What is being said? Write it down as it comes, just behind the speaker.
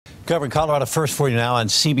Covering Colorado First for you now on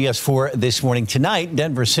CBS 4 this morning. Tonight,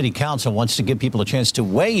 Denver City Council wants to give people a chance to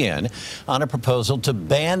weigh in on a proposal to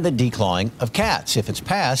ban the declawing of cats. If it's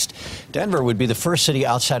passed, Denver would be the first city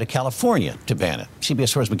outside of California to ban it.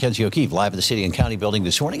 CBS 4's Mackenzie O'Keefe live at the City and County building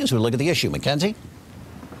this morning as we look at the issue. Mackenzie?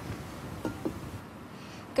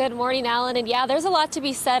 Good morning, Alan. And yeah, there's a lot to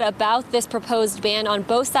be said about this proposed ban on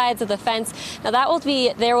both sides of the fence. Now,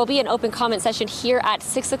 there will be an open comment session here at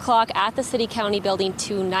 6 o'clock at the City County building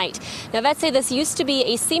tonight. Now, vets say this used to be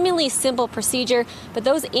a seemingly simple procedure, but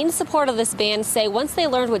those in support of this ban say once they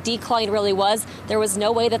learned what declawing really was, there was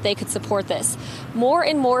no way that they could support this. More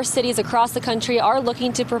and more cities across the country are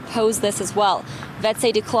looking to propose this as well. Vets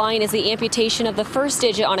say declawing is the amputation of the first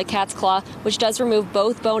digit on a cat's claw, which does remove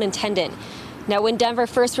both bone and tendon. Now, when Denver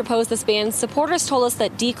first proposed this ban, supporters told us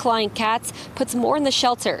that declawing cats puts more in the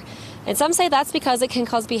shelter. And some say that's because it can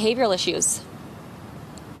cause behavioral issues.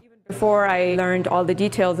 Even before I learned all the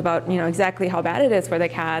details about, exactly how bad it is for the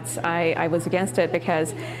cats, I was against it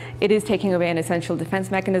because it is taking away an essential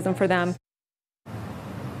defense mechanism for them.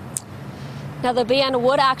 Now, the ban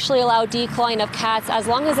would actually allow declawing of cats as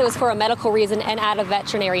long as it was for a medical reason and at a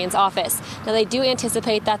veterinarian's office. Now, they do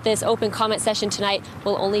anticipate that this open comment session tonight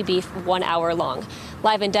will only be 1 hour long.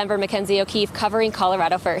 Live in Denver, Mackenzie O'Keefe covering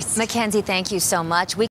Colorado First. Mackenzie, thank you so much.